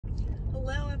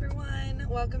everyone,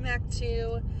 welcome back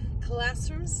to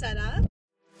Classroom Setup.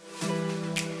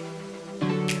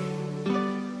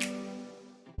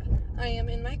 I am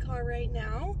in my car right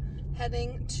now,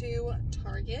 heading to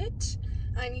Target.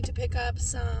 I need to pick up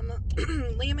some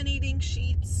laminating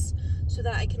sheets so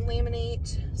that I can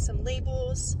laminate some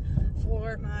labels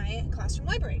for my classroom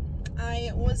library. I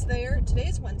was there, today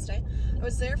is Wednesday, I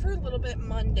was there for a little bit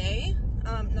Monday,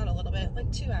 not a little bit,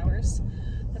 like 2 hours,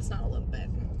 that's not a little bit,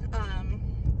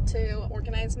 to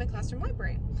organize my classroom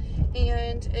library.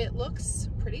 And it looks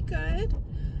pretty good.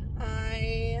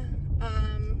 I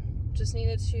just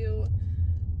needed to,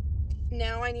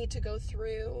 now I need to go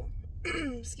through,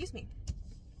 excuse me,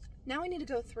 now I need to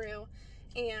go through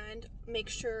and make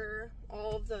sure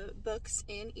all of the books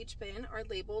in each bin are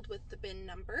labeled with the bin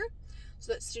number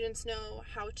so that students know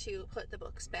how to put the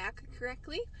books back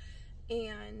correctly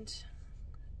and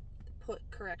put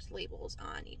correct labels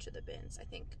on each of the bins. I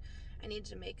think I need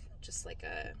to make just like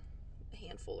a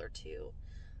handful or two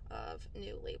of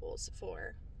new labels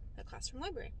for the classroom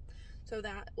library. So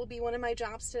that will be one of my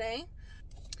jobs today.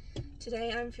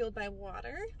 Today I'm fueled by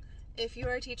water. If you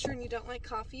are a teacher and you don't like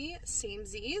coffee,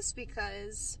 samesies,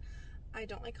 because I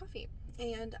don't like coffee.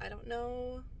 And I don't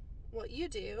know what you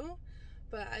do,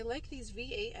 but I like these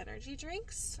V8 energy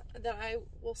drinks that I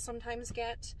will sometimes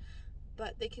get,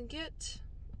 but they can get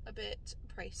a bit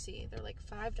pricey. They're like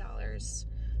 $5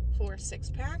 for a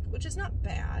 6-pack, which is not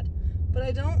bad, but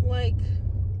I don't like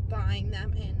buying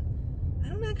them in. I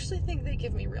don't actually think they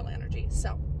give me real energy.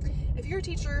 So if you're a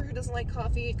teacher who doesn't like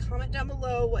coffee, comment down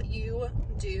below what you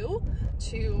do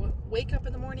to wake up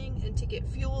in the morning and to get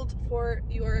fueled for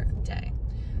your day.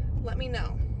 Let me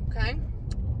know, okay?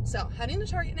 So heading to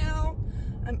Target now.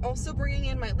 I'm also bringing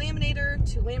in my laminator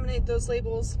to laminate those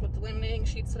labels with the laminating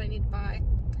sheets that I need to buy.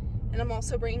 And I'm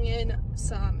also bringing in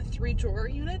some 3-drawer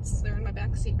units. They're in my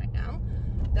back seat right now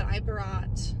that I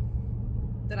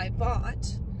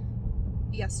bought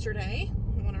yesterday.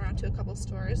 I went around to a couple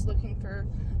stores looking for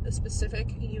the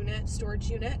specific storage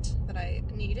unit that I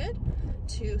needed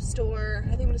to store. I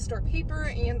think I'm going to store paper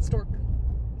and store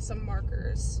some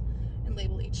markers and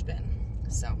label each bin.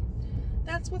 So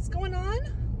that's what's going on.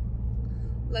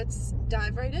 Let's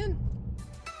dive right in.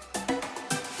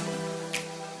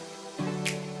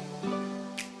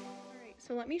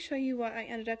 So let me show you what I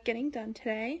ended up getting done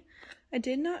today. I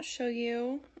did not show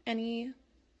you any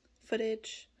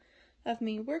footage of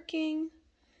me working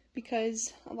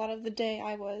because a lot of the day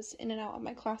I was in and out of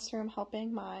my classroom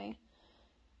helping my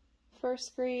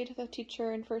first grade, the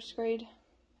teacher in first grade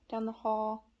down the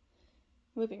hall,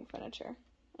 moving furniture.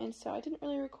 And so I didn't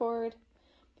really record,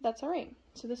 but that's all right.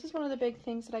 So this is one of the big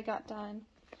things that I got done.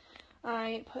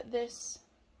 I put this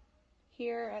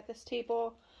here at this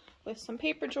table with some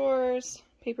paper drawers,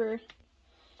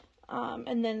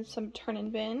 and then some turn-in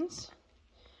bins.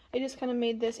 I just kind of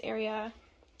made this area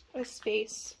a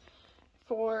space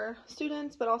for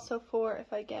students, but also for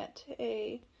if I get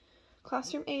a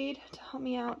classroom aide to help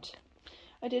me out.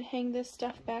 I did hang this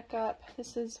stuff back up.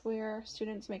 This is where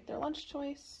students make their lunch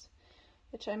choice,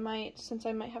 which I might, since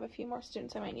I might have a few more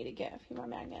students, I might need to get a few more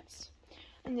magnets.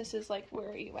 And this is like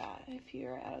where are you at if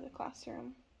you're out of the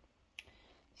classroom.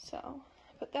 So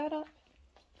I put that up.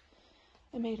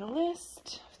 I made a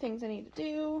list of things I need to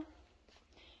do.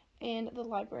 And the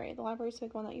library. The library is the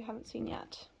big one that you haven't seen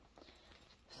yet.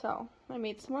 So I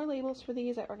made some more labels for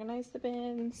these. I organized the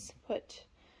bins, put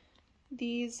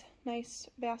these nice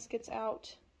baskets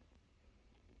out.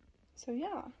 So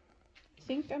yeah, I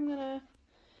think I'm gonna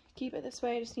keep it this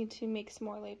way. I just need to make some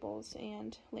more labels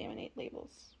and laminate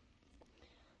labels.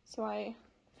 So I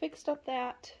fixed up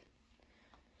that.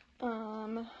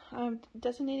 I'm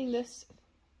designating this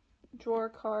drawer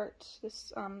cart,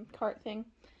 this cart thing,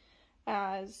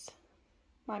 as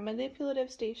my manipulative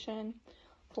station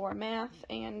for math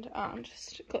and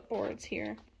just clipboards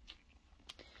here.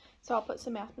 So I'll put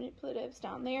some math manipulatives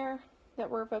down there that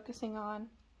we're focusing on.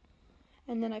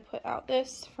 And then I put out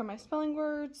this for my spelling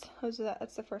words.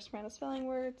 That's the first round of spelling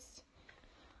words.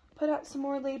 Put out some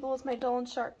more labels, my dull and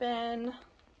sharp bin,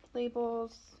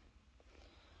 labels.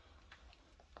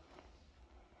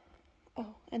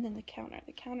 Oh, and then the counter.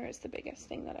 The counter is the biggest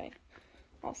thing that I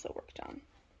also worked on.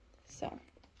 So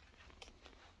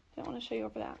I don't want to show you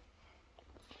over that.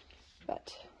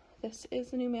 But this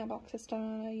is the new mailbox system.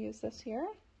 I'm going to use this here.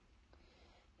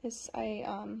 This I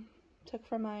took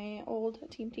from my old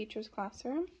team teacher's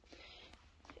classroom.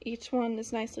 Each one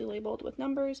is nicely labeled with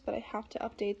numbers, but I have to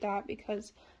update that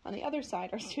because on the other side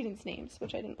are students' names,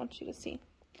 which I didn't want you to see.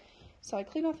 So I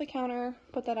cleaned off the counter,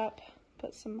 put that up,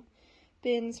 put some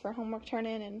bins for homework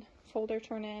turn-in and folder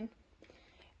turn-in,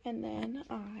 And then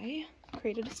I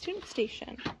created a student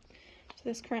station. So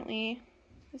this currently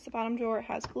is the bottom drawer. It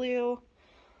has glue,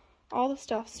 all the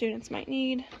stuff students might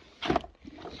need,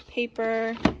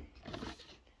 paper,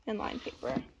 and line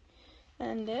paper.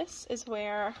 And this is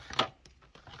where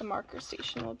the marker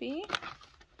station will be.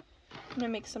 I'm gonna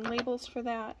make some labels for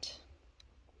that.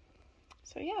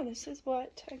 So yeah, this is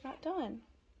what I got done.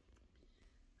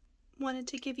 Wanted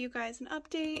to give you guys an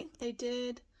update.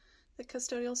 The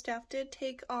custodial staff did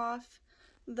take off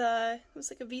it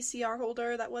was like a VCR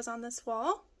holder that was on this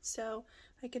wall. So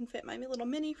I can fit my little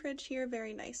mini fridge here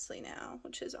very nicely now,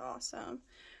 which is awesome.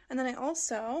 And then I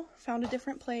also found a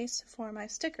different place for my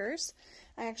stickers.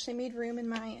 I actually made room in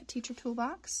my teacher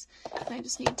toolbox, and I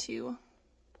just need to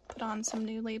put on some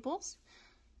new labels.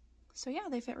 So yeah,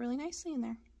 they fit really nicely in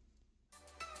there.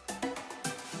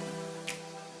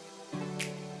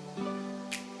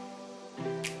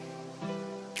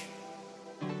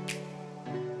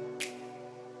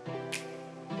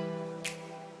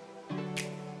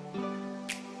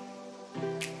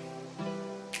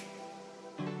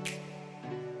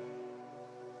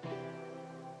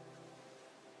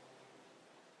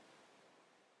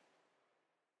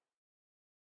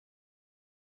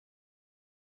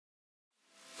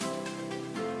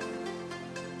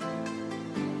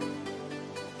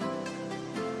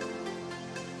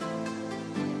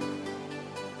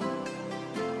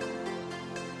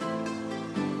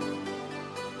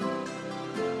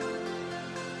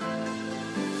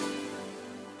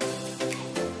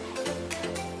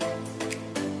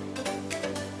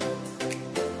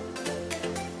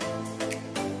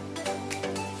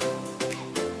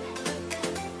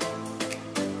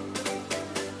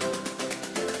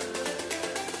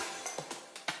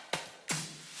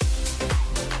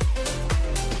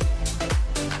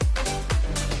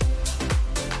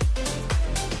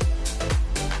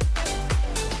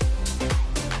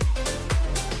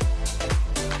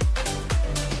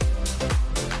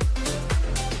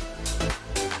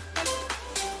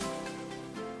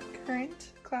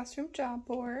 Classroom job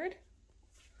board.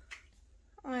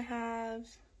 I have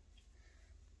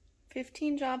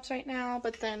 15 jobs right now,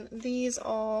 but then these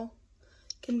all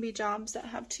can be jobs that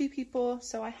have 2 people,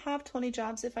 so I have 20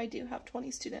 jobs if I do have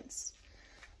 20 students.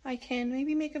 I can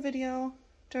maybe make a video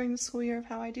during the school year of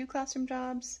how I do classroom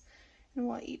jobs and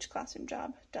what each classroom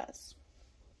job does.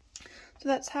 So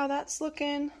that's how that's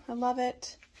looking. I love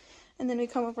it. And then we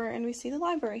come over and we see the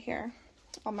library here.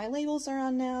 All my labels are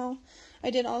on now.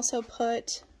 I did also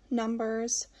put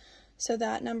numbers, so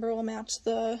that number will match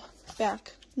the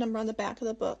back number on the back of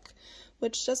the book,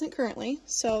 which doesn't currently,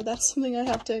 so that's something I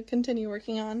have to continue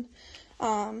working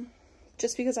on,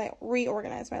 just because I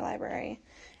reorganized my library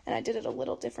and I did it a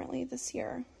little differently this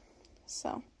year.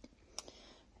 So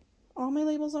all my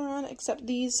labels are on except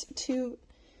these 2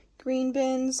 green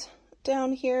bins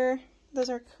down here. Those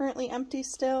are currently empty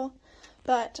still,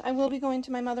 but I will be going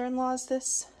to my mother-in-law's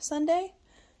this Sunday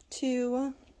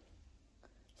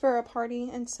for a party,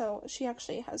 and so she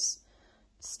actually has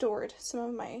stored some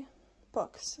of my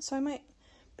books, so I might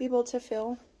be able to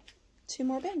fill 2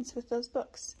 more bins with those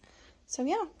books. So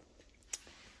yeah,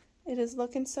 it is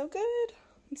looking so good.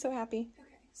 I'm so happy.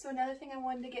 Okay, so another thing I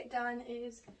wanted to get done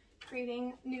is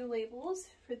creating new labels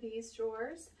for these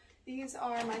drawers. These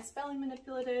are my spelling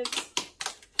manipulatives,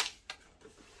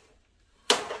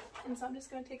 and so I'm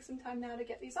just going to take some time now to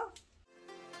get these off.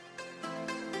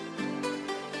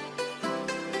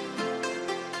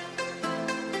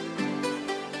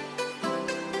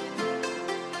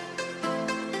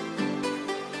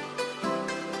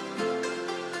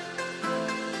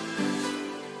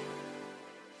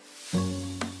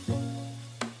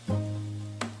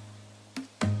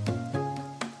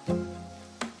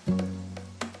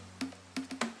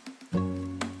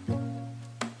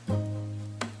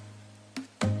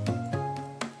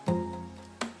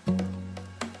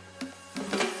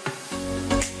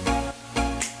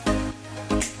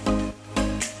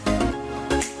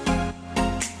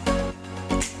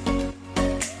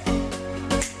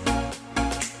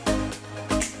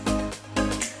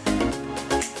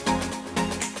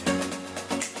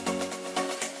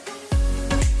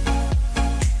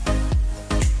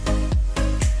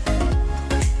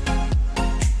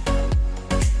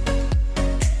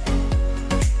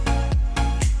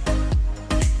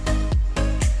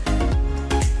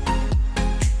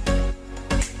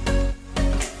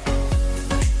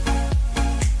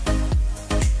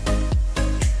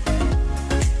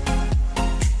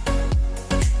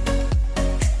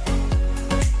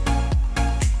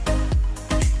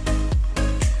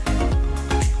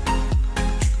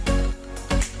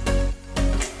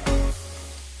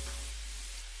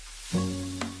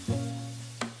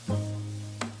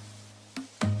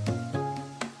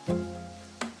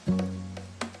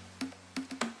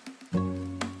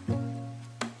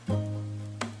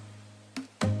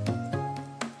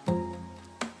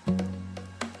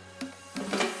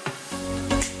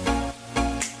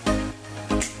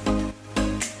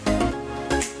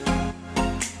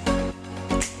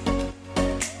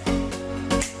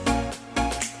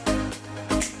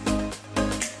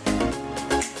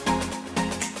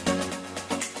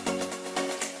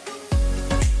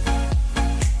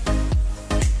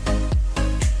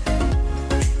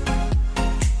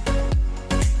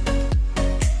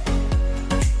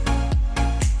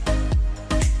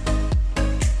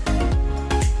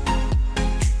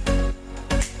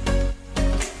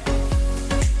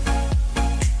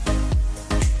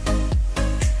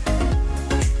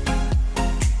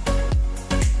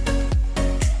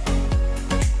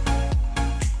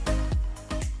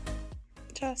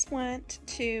 just went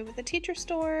to the teacher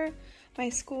store. My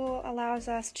school allows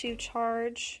us to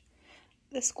charge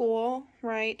the school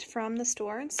right from the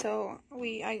store, so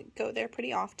I go there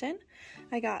pretty often.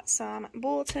 I got some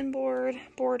bulletin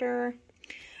border.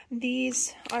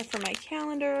 These are for my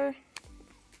calendar.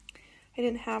 I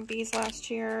didn't have these last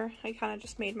year. I kind of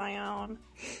just made my own,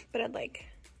 but I'd like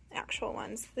actual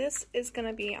ones. This is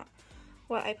gonna be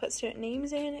what I put student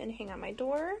names in and hang on my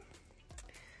door.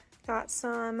 Got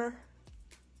some,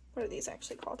 what are these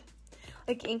actually called?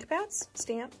 Like ink pads,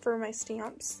 stamp for my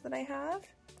stamps that I have.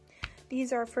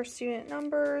 These are for student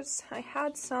numbers. I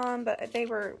had some, but I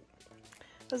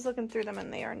was looking through them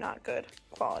and they are not good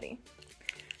quality.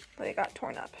 They got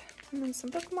torn up. And then some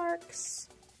bookmarks.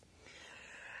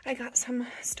 I got some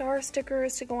star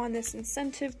stickers to go on this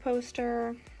incentive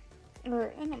poster.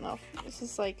 Or, I don't know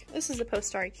if this is the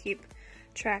poster I keep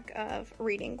track of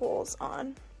reading goals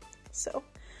on. So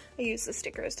I use the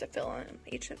stickers to fill in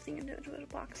each of the individual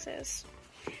boxes.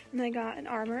 And I got an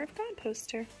Armor of God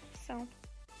poster. So.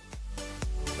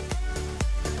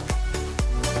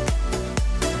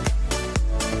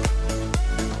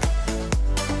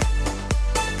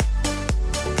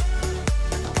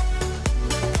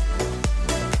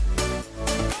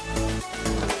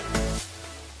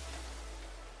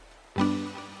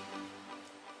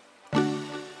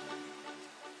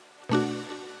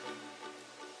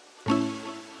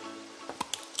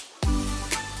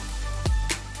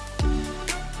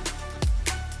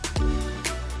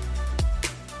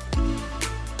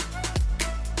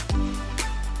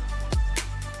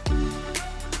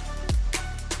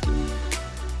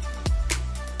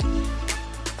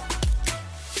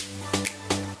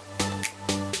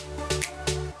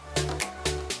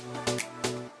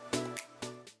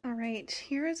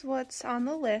 Here's what's on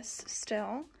the list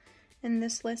still, and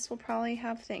this list will probably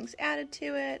have things added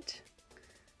to it,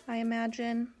 I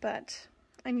imagine, but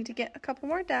I need to get a couple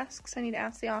more desks. I need to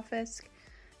ask the office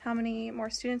how many more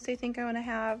students they think I want to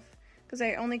have, because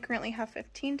I only currently have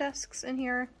 15 desks in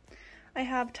here. I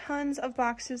have tons of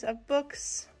boxes of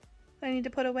books that I need to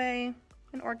put away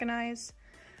and organize.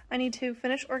 I need to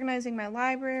finish organizing my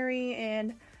library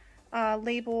and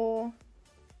label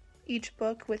each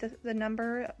book with the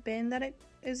number bin that it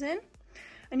is in.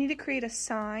 I need to create a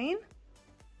sign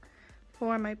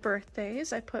for my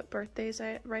birthdays. I put birthdays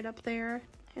right up there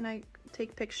and I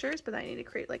take pictures, but I need to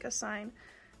create like a sign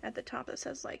at the top that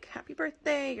says like happy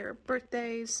birthday or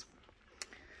birthdays.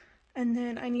 And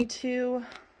then I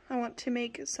want to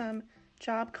make some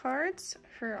job cards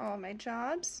for all my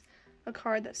jobs, a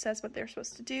card that says what they're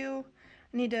supposed to do.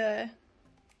 I need to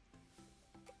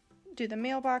do the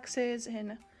mailboxes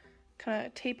and kind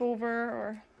of tape over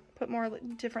or put more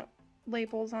different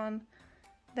labels on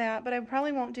that, but I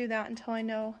probably won't do that until I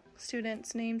know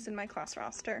students' names in my class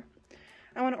roster.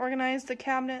 I want to organize the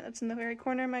cabinet that's in the very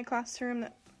corner of my classroom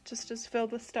that just is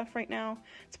filled with stuff right now.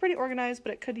 It's pretty organized,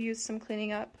 but it could use some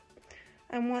cleaning up.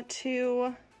 I want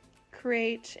to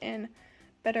create and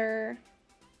better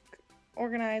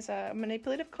organize a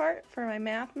manipulative cart for my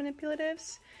math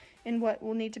manipulatives and what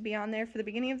will need to be on there for the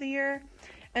beginning of the year.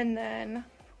 And then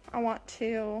I want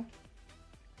to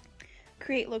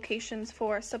create locations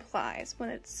for supplies when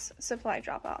it's supply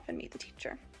drop off and meet the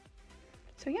teacher.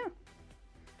 So yeah,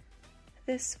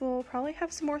 this will probably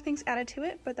have some more things added to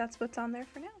it, but that's what's on there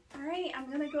for now. All right,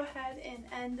 I'm gonna go ahead and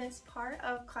end this part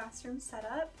of classroom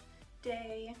setup,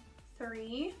 day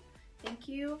 3. Thank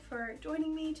you for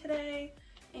joining me today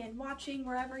and watching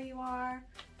wherever you are.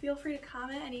 Feel free to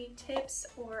comment any tips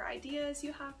or ideas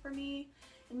you have for me,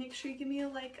 and make sure you give me a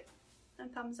like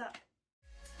and thumbs up.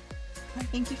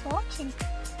 Thank you for watching.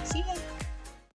 See ya!